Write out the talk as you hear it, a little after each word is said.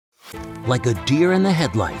Like a deer in the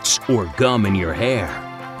headlights or gum in your hair,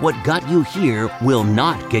 what got you here will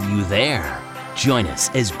not get you there. Join us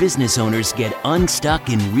as business owners get unstuck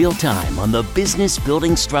in real time on the business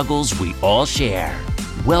building struggles we all share.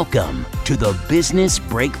 Welcome to the Business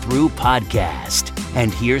Breakthrough Podcast.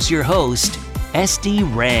 And here's your host, Esty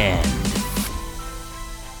Rand.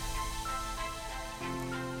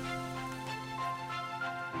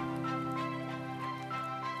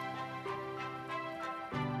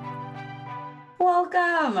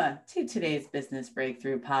 Welcome to today's Business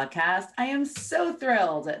Breakthrough Podcast. I am so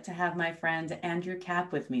thrilled to have my friend Andrew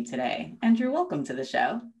Kap with me today. Andrew, welcome to the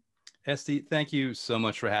show. Esty, thank you so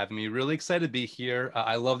much for having me. Really excited to be here.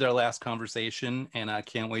 I loved our last conversation, and I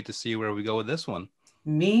can't wait to see where we go with this one.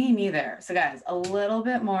 Me neither. So guys, a little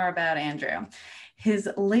bit more about Andrew. His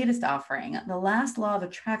latest offering, The Last Law of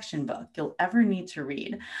Attraction book you'll ever need to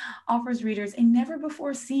read, offers readers a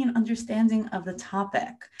never-before-seen understanding of the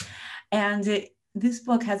topic. And this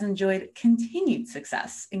book has enjoyed continued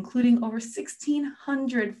success, including over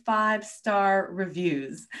 1,600 five-star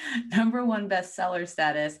reviews, #1 bestseller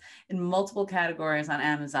status in multiple categories on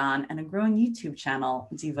Amazon, and a growing YouTube channel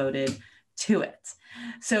devoted to it.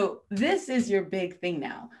 So this is your big thing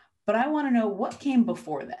now, but I want to know what came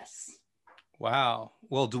before this. Wow.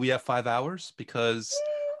 Well, do we have 5 hours? Because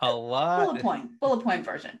a lot... Bullet point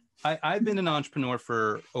version. I've been an entrepreneur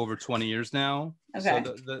for over 20 years now. Okay.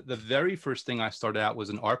 So the very first thing I started out was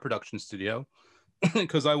an art production studio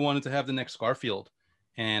because I wanted to have the next Garfield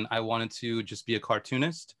and I wanted to just be a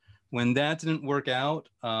cartoonist. When that didn't work out,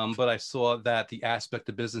 but I saw that the aspect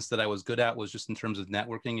of business that I was good at was just in terms of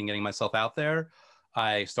networking and getting myself out there,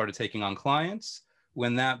 I started taking on clients.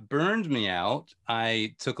 When that burned me out,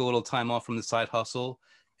 I took a little time off from the side hustle.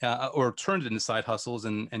 Or turned it into side hustles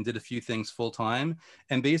and did a few things full time.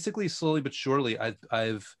 And basically, slowly but surely,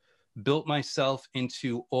 I've built myself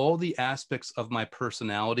into all the aspects of my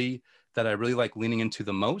personality that I really like leaning into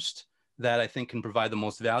the most, that I think can provide the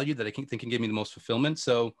most value, that I think can give me the most fulfillment.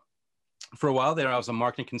 So for a while there, I was a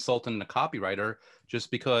marketing consultant and a copywriter just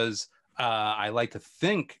because I like to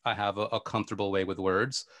think I have a comfortable way with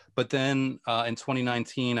words. But then in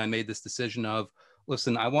 2019, I made this decision of,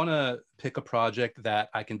 listen, I want to pick a project that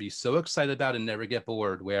I can be so excited about and never get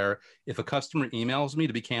bored, where if a customer emails me,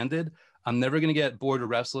 to be candid, I'm never going to get bored or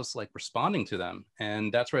restless like responding to them.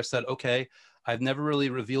 And that's where I said, okay, I've never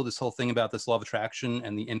really revealed this whole thing about this law of attraction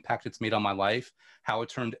and the impact it's made on my life, how it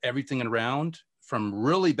turned everything around from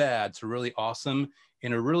really bad to really awesome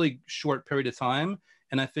in a really short period of time.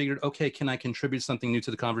 And I figured, okay, can I contribute something new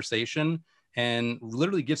to the conversation and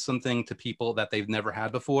literally give something to people that they've never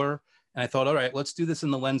had before? And I thought, all right, let's do this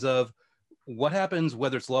in the lens of what happens,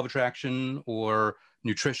 whether it's law of attraction or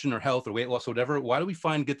nutrition or health or weight loss or whatever. Why do we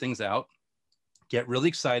find good things out, get really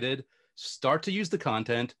excited, start to use the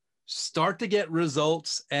content, start to get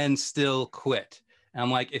results, and still quit? And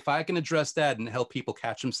I'm like, if I can address that and help people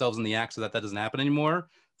catch themselves in the act so that doesn't happen anymore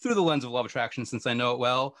through the lens of law of attraction, since I know it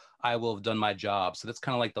well, I will have done my job. So that's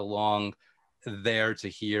kind of like the long there to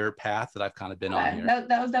here path that I've kind of been on here.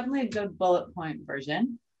 That was definitely a good bullet point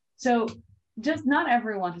version. So just not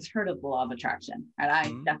everyone has heard of the law of attraction, and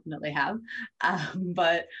I definitely have.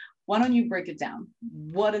 But why don't you break it down?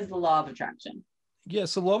 What is the law of attraction? Yeah,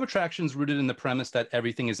 so law of attraction is rooted in the premise that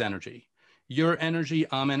everything is energy. Your energy,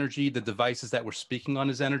 I'm energy, the devices that we're speaking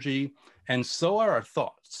on is energy, and so are our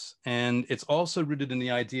thoughts. And it's also rooted in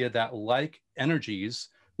the idea that like energies,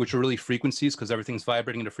 which are really frequencies because everything's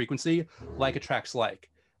vibrating at a frequency, like attracts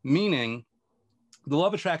like, meaning the law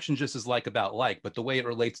of attraction just is like about like, but the way it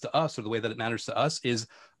relates to us or the way that it matters to us is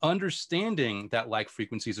understanding that like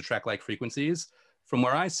frequencies attract like frequencies. From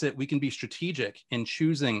where I sit, we can be strategic in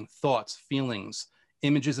choosing thoughts, feelings,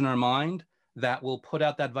 images in our mind that will put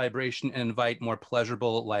out that vibration and invite more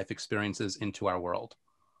pleasurable life experiences into our world.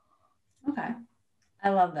 Okay. I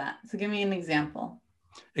love that. So give me an example.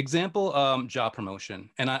 Job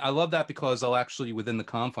promotion. And I love that because I'll actually, within the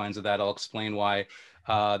confines of that, I'll explain why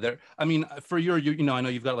for you know, I know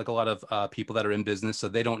you've got like a lot of people that are in business, so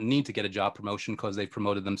they don't need to get a job promotion because they've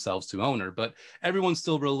promoted themselves to owner, but everyone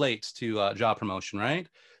still relates to job promotion, right?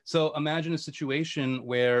 So imagine a situation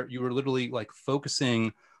where you were literally like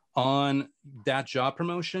focusing on that job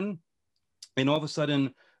promotion and all of a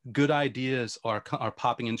sudden good ideas are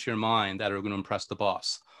popping into your mind that are going to impress the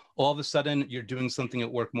boss. All of a sudden, you're doing something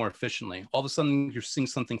at work more efficiently. All of a sudden, you're seeing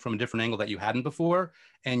something from a different angle that you hadn't before,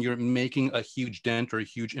 and you're making a huge dent or a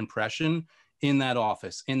huge impression in that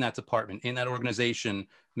office, in that department, in that organization.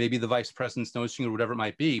 Maybe the vice president's noticing or whatever it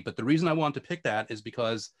might be. But the reason I want to pick that is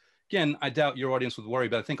because, again, I doubt your audience would worry,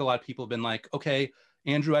 but I think a lot of people have been like, okay,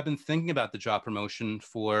 Andrew, I've been thinking about the job promotion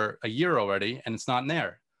for a year already, and it's not in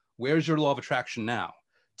there. where's your law of attraction now?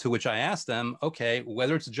 To which I ask them, okay,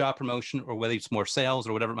 whether it's a job promotion or whether it's more sales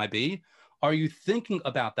or whatever it might be, are you thinking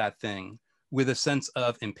about that thing with a sense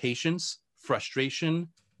of impatience, frustration,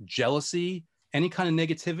 jealousy, any kind of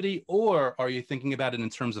negativity, or are you thinking about it in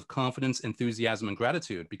terms of confidence, enthusiasm, and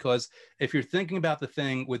gratitude? Because if you're thinking about the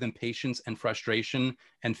thing with impatience and frustration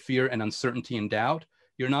and fear and uncertainty and doubt,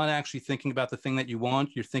 you're not actually thinking about the thing that you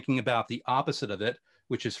want. You're thinking about the opposite of it,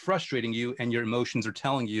 which is frustrating you, and your emotions are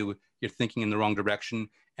telling you you're thinking in the wrong direction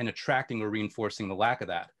and attracting or reinforcing the lack of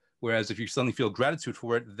that. Whereas if you suddenly feel gratitude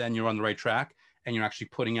for it, then you're on the right track and you're actually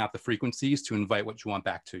putting out the frequencies to invite what you want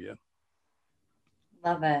back to you.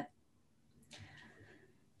 Love it.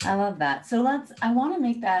 I love that. So I want to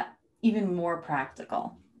make that even more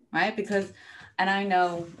practical, right? Because, and I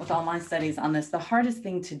know with all my studies on this, the hardest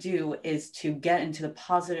thing to do is to get into the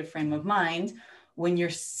positive frame of mind when you're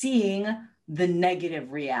seeing the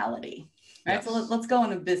negative reality, right? Yes. So let's go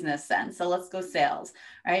in a business sense. So let's go sales,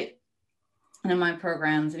 right? And in my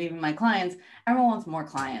programs and even my clients, everyone wants more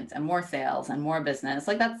clients and more sales and more business.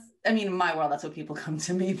 Like in my world, that's what people come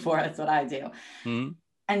to me for. That's what I do. Mm-hmm.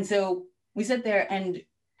 And so we sit there and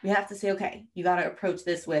we have to say, okay, you got to approach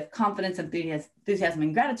this with confidence, enthusiasm,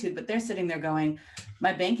 and gratitude. But they're sitting there going,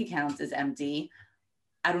 my bank account is empty.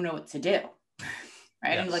 I don't know what to do.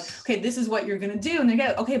 Right. Yes. And like, okay, this is what you're going to do. And they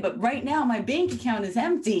go, okay, but right now my bank account is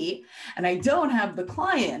empty and I don't have the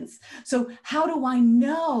clients. So how do I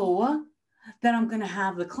know that I'm going to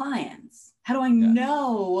have the clients? How do I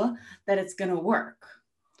know that it's going to work?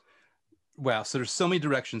 Wow. So there's so many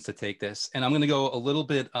directions to take this. And I'm going to go a little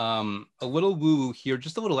bit, a little woo here,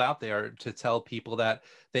 just a little out there to tell people that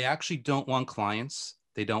they actually don't want clients.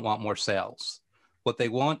 They don't want more sales. What they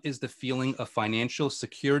want is the feeling of financial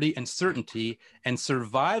security and certainty and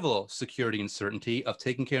survival security and certainty of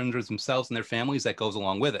taking care of themselves and their families that goes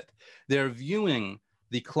along with it. They're viewing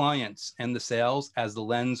the clients and the sales as the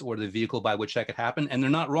lens or the vehicle by which that could happen. And they're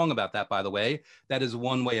not wrong about that, by the way. That is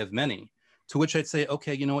one way of many. To which I'd say,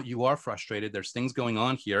 okay, you know what? You are frustrated. There's things going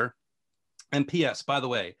on here. And P.S., by the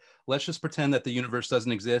way, let's just pretend that the universe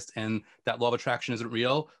doesn't exist and that law of attraction isn't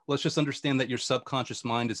real. Let's just understand that your subconscious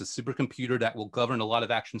mind is a supercomputer that will govern a lot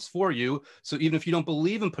of actions for you. So even if you don't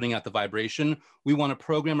believe in putting out the vibration, we want to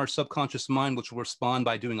program our subconscious mind, which will respond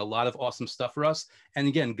by doing a lot of awesome stuff for us. And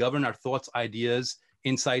again, govern our thoughts, ideas,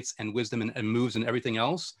 insights, and wisdom and moves and everything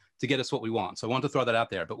else to get us what we want. So I want to throw that out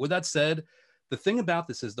there. But with that said, the thing about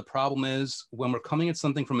this is the problem is when we're coming at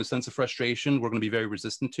something from a sense of frustration, we're going to be very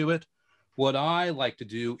resistant to it. What I like to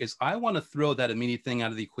do is I want to throw that immediate thing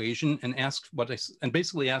out of the equation and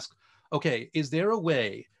basically ask, okay, is there a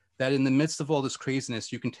way that in the midst of all this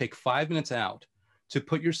craziness, you can take 5 minutes out to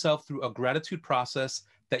put yourself through a gratitude process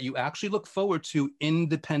that you actually look forward to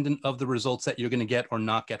independent of the results that you're going to get or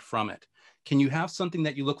not get from it? Can you have something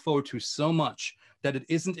that you look forward to so much that it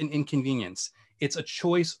isn't an inconvenience? It's a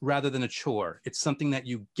choice rather than a chore. It's something that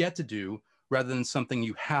you get to do rather than something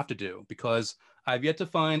you have to do. Because I've yet to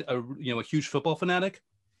find a huge football fanatic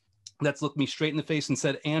that's looked me straight in the face and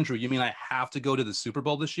said, Andrew, you mean I have to go to the Super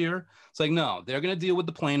Bowl this year? It's like, no, they're going to deal with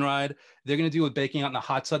the plane ride. They're going to deal with baking out in the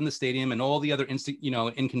hot sun in the stadium and all the other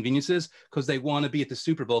inconveniences because they want to be at the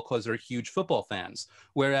Super Bowl because they're huge football fans.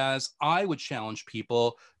 Whereas I would challenge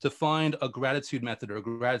people to find a gratitude method or a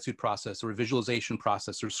gratitude process or a visualization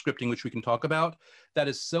process or scripting, which we can talk about, that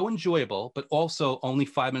is so enjoyable, but also only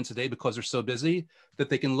 5 minutes a day because they're so busy that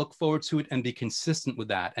they can look forward to it and be consistent with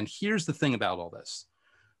that. And here's the thing about all this.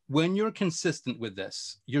 When you're consistent with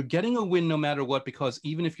this, you're getting a win no matter what, because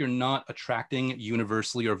even if you're not attracting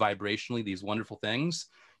universally or vibrationally these wonderful things,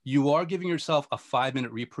 you are giving yourself a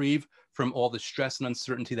 5-minute reprieve from all the stress and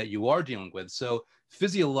uncertainty that you are dealing with. So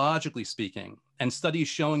physiologically speaking, and studies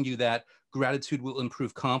showing you that gratitude will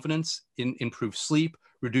improve confidence, improve sleep,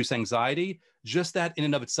 reduce anxiety, just that in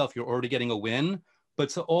and of itself, you're already getting a win. But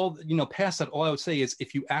to all, past that, all I would say is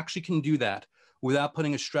if you actually can do that without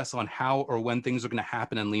putting a stress on how or when things are going to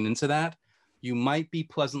happen and lean into that, you might be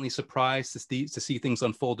pleasantly surprised to see things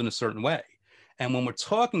unfold in a certain way. And when we're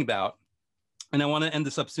talking about, and I want to end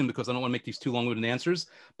this up soon because I don't want to make these too long-winded answers,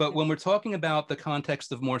 but when we're talking about the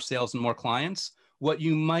context of more sales and more clients, what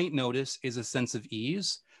you might notice is a sense of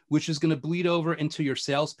ease, which is going to bleed over into your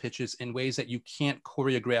sales pitches in ways that you can't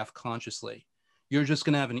choreograph consciously. You're just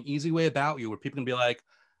going to have an easy way about you where people can be like,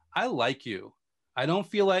 I like you. I don't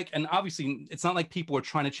feel like, and obviously it's not like people are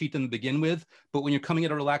trying to cheat them to begin with, but when you're coming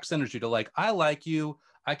at a relaxed energy, they're like, I like you.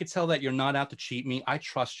 I could tell that you're not out to cheat me. I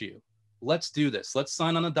trust you. Let's do this. Let's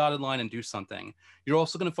sign on a dotted line and do something. You're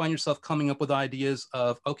also going to find yourself coming up with ideas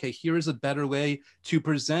of, okay, here is a better way to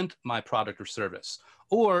present my product or service.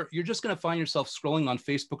 Or you're just going to find yourself scrolling on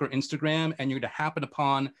Facebook or Instagram and you're going to happen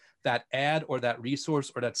upon that ad or that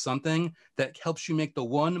resource or that something that helps you make the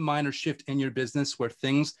one minor shift in your business where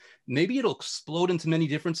things, maybe it'll explode into many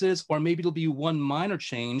differences, or maybe it'll be one minor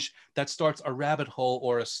change that starts a rabbit hole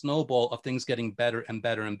or a snowball of things getting better and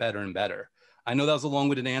better and better and better. I know that was a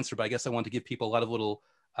long-winded answer, but I guess I want to give people a lot of little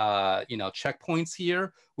checkpoints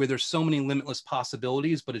here where there's so many limitless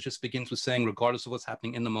possibilities, but it just begins with saying, regardless of what's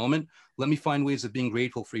happening in the moment, let me find ways of being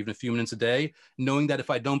grateful for even a few minutes a day, knowing that if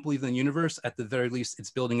I don't believe in the universe, at the very least,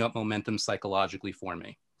 it's building up momentum psychologically for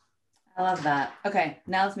me. I love that. Okay,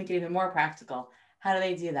 now let's make it even more practical. How do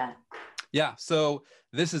they do that? Yeah, so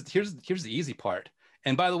here's the easy part.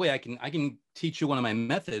 And by the way, I can teach you one of my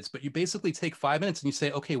methods, but you basically take 5 minutes and you say,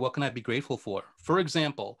 okay, what can I be grateful for? For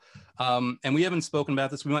example, and we haven't spoken about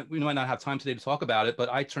this. We might not have time today to talk about it, but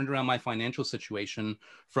I turned around my financial situation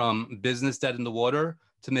from business dead in the water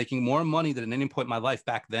to making more money than at any point in my life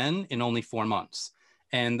back then in only 4 months.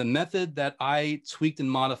 And the method that I tweaked and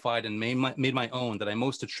modified and made my own that I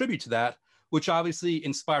most attribute to that, which obviously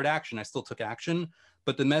inspired action, I still took action,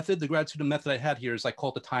 but the gratitude method I had here is I call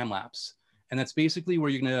it the time lapse. And that's basically where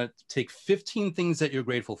you're going to take 15 things that you're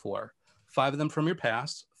grateful for, 5 of them from your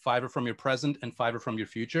past, 5 are from your present, and 5 are from your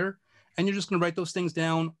future. And you're just going to write those things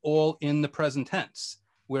down all in the present tense.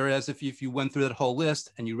 Whereas if you went through that whole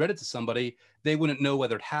list and you read it to somebody, they wouldn't know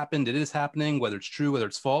whether it happened, it is happening, whether it's true, whether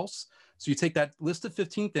it's false. So you take that list of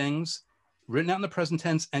 15 things written out in the present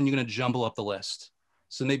tense, and you're going to jumble up the list.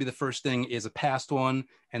 So maybe the first thing is a past one,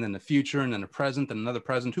 and then the future, and then a present, and another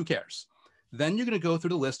present, who cares? Then you're going to go through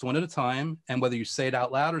the list one at a time. And whether you say it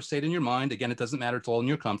out loud or say it in your mind, again, it doesn't matter. It's all in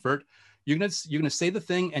your comfort. You're going to say the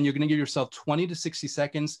thing, and you're going to give yourself 20 to 60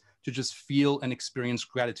 seconds to just feel and experience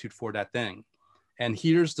gratitude for that thing. And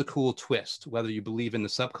here's the cool twist, whether you believe in the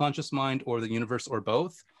subconscious mind or the universe or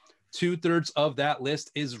both, 2/3 of that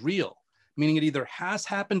list is real, meaning it either has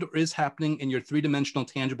happened or is happening in your 3-dimensional,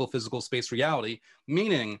 tangible, physical space reality,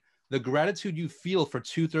 meaning the gratitude you feel for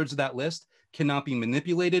 2/3 of that list cannot be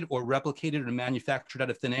manipulated or replicated or manufactured out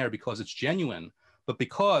of thin air because it's genuine. But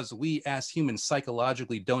because we as humans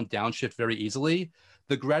psychologically don't downshift very easily,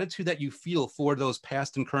 the gratitude that you feel for those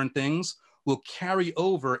past and current things will carry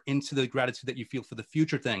over into the gratitude that you feel for the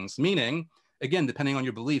future things. Meaning, again, depending on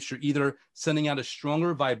your beliefs, you're either sending out a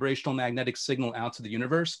stronger vibrational magnetic signal out to the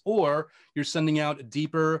universe, or you're sending out a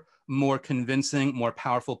deeper, more convincing, more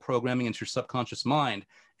powerful programming into your subconscious mind.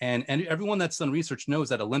 And everyone that's done research knows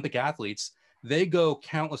that Olympic athletes, they go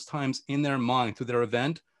countless times in their mind through their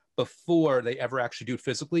event before they ever actually do it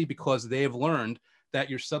physically, because they have learned that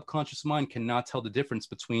your subconscious mind cannot tell the difference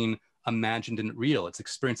between imagined and real. It's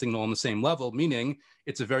experiencing it all on the same level, meaning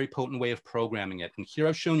it's a very potent way of programming it. And here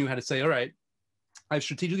I've shown you how to say, all right, I've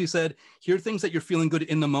strategically said, here are things that you're feeling good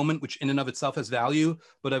in the moment, which in and of itself has value,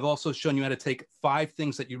 but I've also shown you how to take 5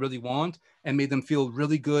 things that you really want and made them feel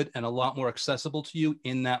really good and a lot more accessible to you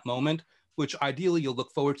in that moment, which ideally you'll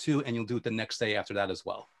look forward to, and you'll do it the next day after that as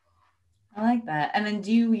well. I like that. And then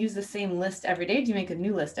do you use the same list every day? Do you make a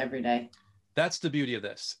new list every day? That's the beauty of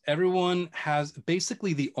this. Everyone has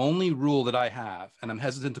basically the only rule that I have, and I'm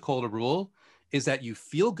hesitant to call it a rule, is that you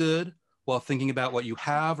feel good while thinking about what you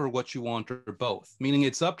have or what you want, or both. Meaning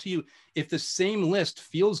it's up to you. If the same list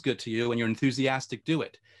feels good to you and you're enthusiastic, do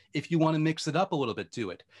it. If you want to mix it up a little bit, do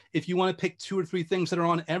it. If you want to pick 2 or 3 things that are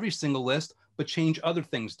on every single list, but change other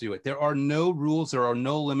things, do it. There are no rules, there are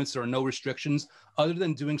no limits, there are no restrictions other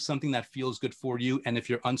than doing something that feels good for you. And if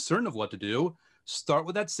you're uncertain of what to do, start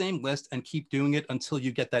with that same list and keep doing it until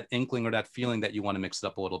you get that inkling or that feeling that you want to mix it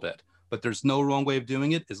up a little bit. But there's no wrong way of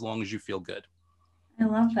doing it as long as you feel good. I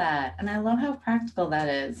love that. And I love how practical that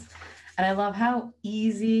is. And I love how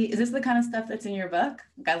easy, is this the kind of stuff that's in your book?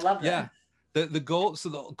 I love that. Yeah. The goal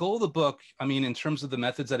of the book, I mean, in terms of the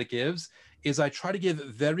methods that it gives, is I try to give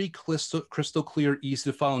very crystal clear,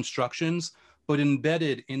 easy to follow instructions, but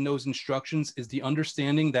embedded in those instructions is the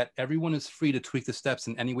understanding that everyone is free to tweak the steps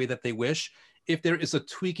in any way that they wish, if there is a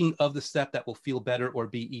tweaking of the step that will feel better or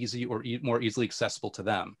be easy or more easily accessible to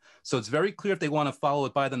them. So it's very clear if they want to follow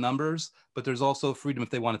it by the numbers, but there's also freedom if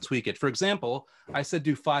they want to tweak it. For example, I said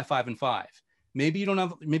do 5, 5, and 5. Maybe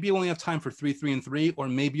you only have time for 3, 3, and 3, or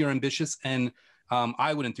maybe you're ambitious and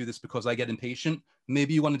I wouldn't do this because I get impatient.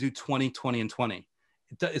 Maybe you want to do 20, 20, and 20.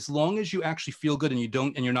 As long as you actually feel good and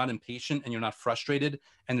you're not impatient and you're not frustrated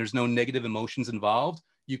and there's no negative emotions involved,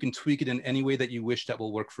 you can tweak it in any way that you wish that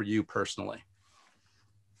will work for you personally.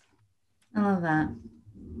 I love that.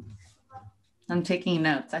 I'm taking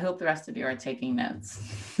notes. I hope the rest of you are taking notes.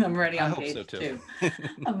 I'm already on page 2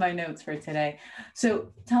 of my notes for today.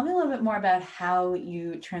 So tell me a little bit more about how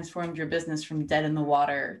you transformed your business from dead in the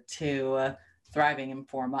water to thriving in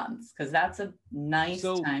 4 months? Because that's a nice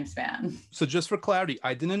So, time span. so just for clarity,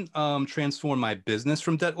 I didn't transform my business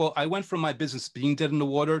from dead. Well, I went from my business being dead in the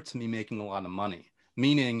water to me making a lot of money.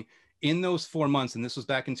 Meaning, in those 4 months, and this was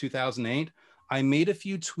back in 2008, I made a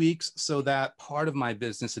few tweaks so that part of my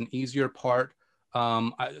business, an easier part,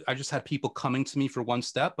 I just had people coming to me for one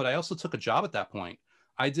step, but I also took a job at that point.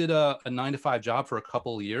 I did a 9 to 5 job for a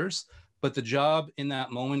couple of years, but the job in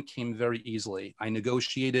that moment came very easily. I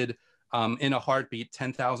negotiated in a heartbeat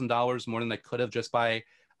 $10,000 more than I could have just by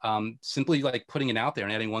simply like putting it out there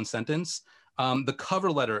and adding one sentence. The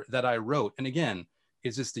cover letter that I wrote, and again,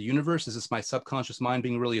 is this the universe? Is this my subconscious mind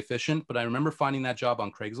being really efficient? But I remember finding that job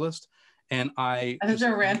on Craigslist, and I That's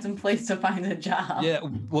just a random place to find a job. yeah.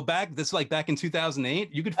 Well, back in 2008,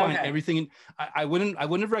 you could find Okay. everything. I wouldn't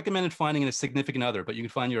have recommended finding a significant other, but you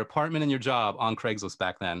could find your apartment and your job on Craigslist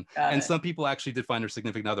back then. Got And it. some people actually did find their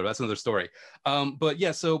significant other. That's another story. But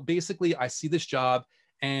yeah, so basically, I see this job,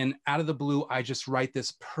 and out of the blue, I just write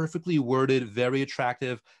this perfectly worded, very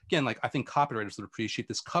attractive. Again, like I think copywriters would appreciate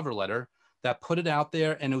this cover letter that put it out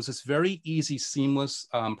there, and it was this very easy, seamless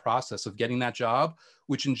process of getting that job,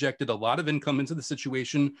 which injected a lot of income into the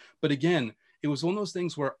situation. But again, it was one of those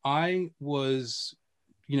things where I was,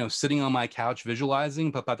 sitting on my couch visualizing,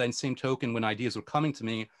 but by that same token, when ideas were coming to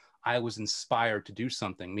me, I was inspired to do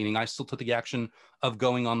something, meaning I still took the action of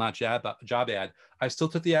going on that job ad. I still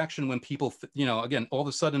took the action when people, again, all of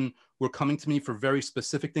a sudden were coming to me for very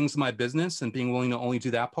specific things in my business and being willing to only do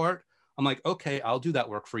that part. I'm like, okay, I'll do that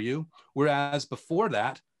work for you. Whereas before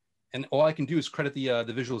that, and all I can do is credit the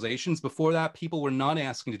visualizations. Before that, people were not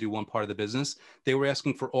asking to do one part of the business. They were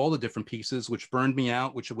asking for all the different pieces, which burned me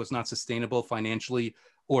out, which was not sustainable financially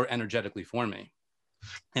or energetically for me.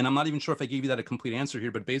 And I'm not even sure if I gave you that a complete answer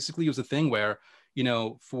here, but basically it was a thing where,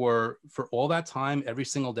 for all that time, every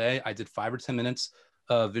single day, I did 5 or 10 minutes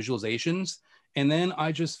of visualizations. And then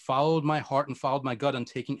I just followed my heart and followed my gut on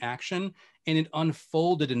taking action. And it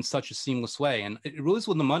unfolded in such a seamless way. And it really was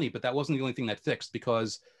with the money, but that wasn't the only thing that fixed,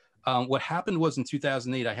 because what happened was in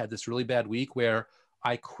 2008, I had this really bad week where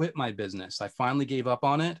I quit my business. I finally gave up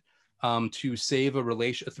on it to save a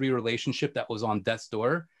relationship that was on death's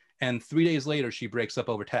door. And 3 days later, she breaks up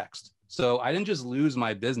over text. So I didn't just lose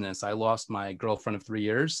my business. I lost my girlfriend of 3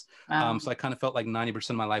 years. Wow. So I kind of felt like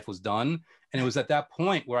 90% of my life was done. And it was at that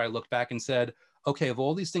point where I looked back and said, okay, of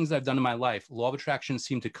all these things that I've done in my life, law of attraction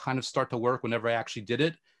seemed to kind of start to work whenever I actually did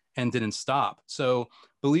it and didn't stop. So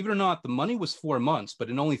believe it or not, the money was 4 months, but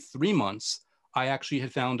in only 3 months, I actually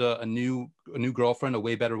had found a new girlfriend, a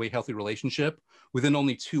way better, way healthy relationship. Within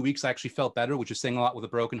only 2 weeks, I actually felt better, which is saying a lot with a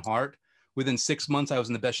broken heart. Within 6 months, I was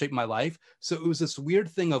in the best shape of my life. So it was this weird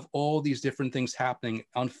thing of all these different things happening,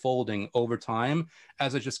 unfolding over time,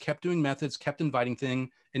 as I just kept doing methods, kept inviting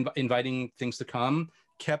things to come,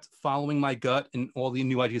 kept following my gut and all the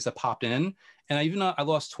new ideas that popped in. And I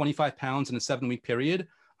lost 25 pounds in a 7-week period.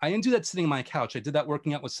 I didn't do that sitting on my couch. I did that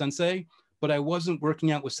working out with Sensei, but I wasn't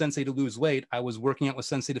working out with Sensei to lose weight. I was working out with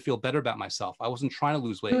Sensei to feel better about myself. I wasn't trying to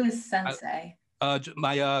lose weight. Who is Sensei? I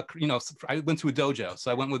went to a dojo. So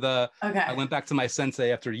I went I went back to my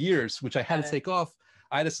Sensei after years, which I had to take off.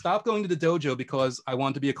 I had to stop going to the dojo because I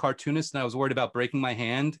wanted to be a cartoonist, and I was worried about breaking my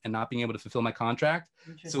hand and not being able to fulfill my contract.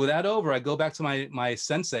 So with that over, I go back to my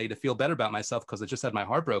Sensei to feel better about myself because I just had my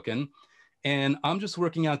heart broken. And I'm just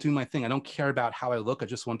working out, doing my thing. I don't care about how I look. I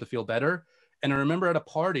just want to feel better. And I remember at a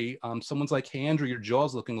party, someone's like, hey, Andrew, your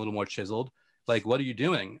jaw's looking a little more chiseled. Like, what are you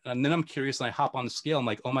doing? And then I'm curious and I hop on the scale. I'm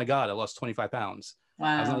like, oh my God, I lost 25 pounds.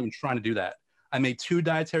 Wow. I was not even trying to do that. I made 2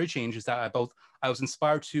 dietary changes that I was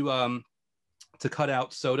inspired to cut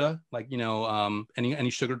out soda, like, any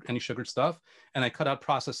sugared stuff. And I cut out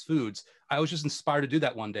processed foods. I was just inspired to do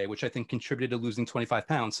that one day, which I think contributed to losing 25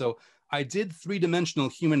 pounds. So I did 3-dimensional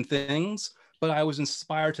human things, but I was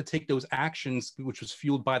inspired to take those actions, which was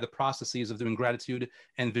fueled by the processes of doing gratitude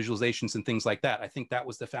and visualizations and things like that. I think that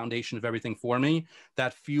was the foundation of everything for me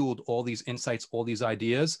that fueled all these insights, all these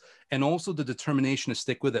ideas, and also the determination to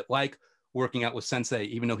stick with it, like working out with Sensei,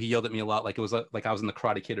 even though he yelled at me a lot, like it was like I was in the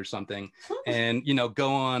Karate Kid or something, and,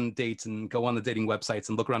 go on dates and go on the dating websites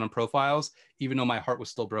and look around on profiles, even though my heart was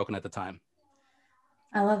still broken at the time.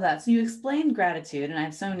 I love that. So you explained gratitude, and I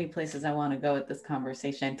have so many places I want to go with this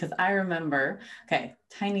conversation, because I remember,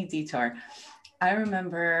 tiny detour. I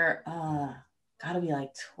remember, gotta be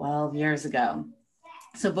like 12 years ago.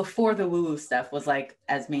 So before the woo-woo stuff was like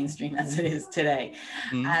as mainstream as it is today.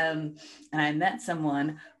 Mm-hmm. And I met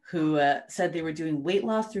someone who said they were doing weight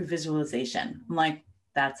loss through visualization. I'm like,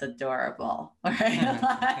 that's adorable, right?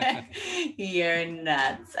 Like, you're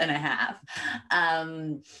nuts and a half.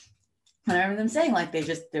 And I remember them saying like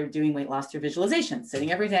they're doing weight loss through visualization,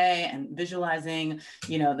 sitting every day and visualizing,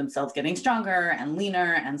 themselves getting stronger and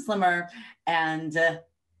leaner and slimmer. And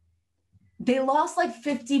they lost like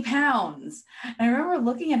 50 pounds. And I remember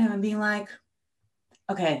looking at him and being like,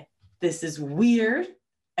 okay, this is weird.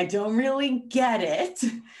 I don't really get it.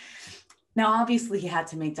 Now, obviously, he had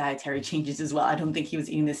to make dietary changes as well. I don't think he was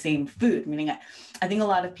eating the same food, meaning I think a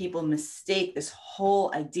lot of people mistake this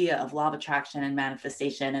whole idea of law of attraction and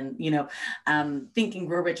manifestation and, Think and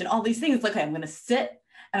Grow Rich and all these things. It's like, okay, I'm going to sit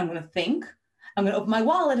and I'm going to think, I'm going to open my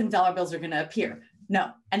wallet and dollar bills are going to appear.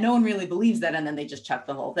 No, and no one really believes that. And then they just chuck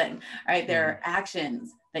the whole thing, right? There are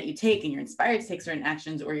actions that you take and you're inspired to take certain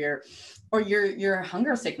actions, or your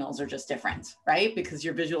hunger signals are just different, right? Because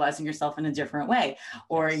you're visualizing yourself in a different way,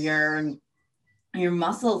 or your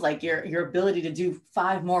muscles, like your ability to do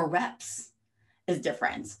 5 more reps is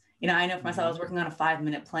different. I know for myself, I was working on a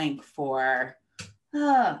 5-minute plank for,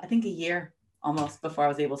 I think a year almost before I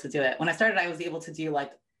was able to do it. When I started, I was able to do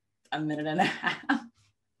like a minute and a half.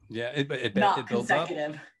 Yeah, it Not builds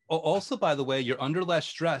consecutive. up. Also, by the way, you're under less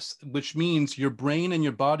stress, which means your brain and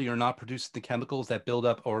your body are not producing the chemicals that build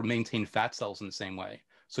up or maintain fat cells in the same way.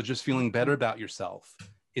 So just feeling better about yourself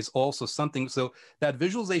is also something. So that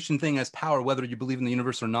visualization thing has power, whether you believe in the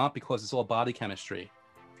universe or not, because it's all body chemistry.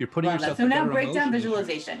 If you're putting yourself So now better break down emotions,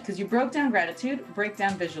 visualization, because you broke down gratitude, break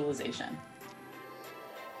down visualization.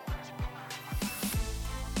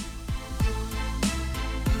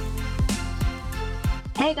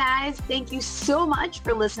 Hey guys, thank you so much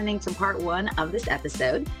for listening to part 1 of this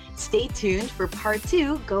episode. Stay tuned for part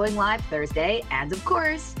 2 going live Thursday. And of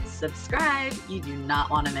course, subscribe. You do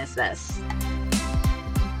not want to miss this.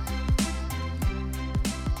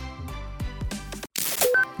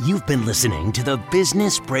 You've been listening to the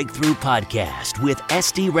Business Breakthrough Podcast with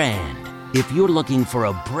Esty Rand. If you're looking for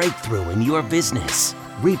a breakthrough in your business,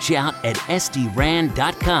 reach out at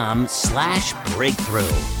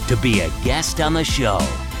estyrand.com/breakthrough to be a guest on the show.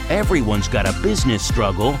 Everyone's got a business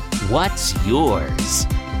struggle. What's yours?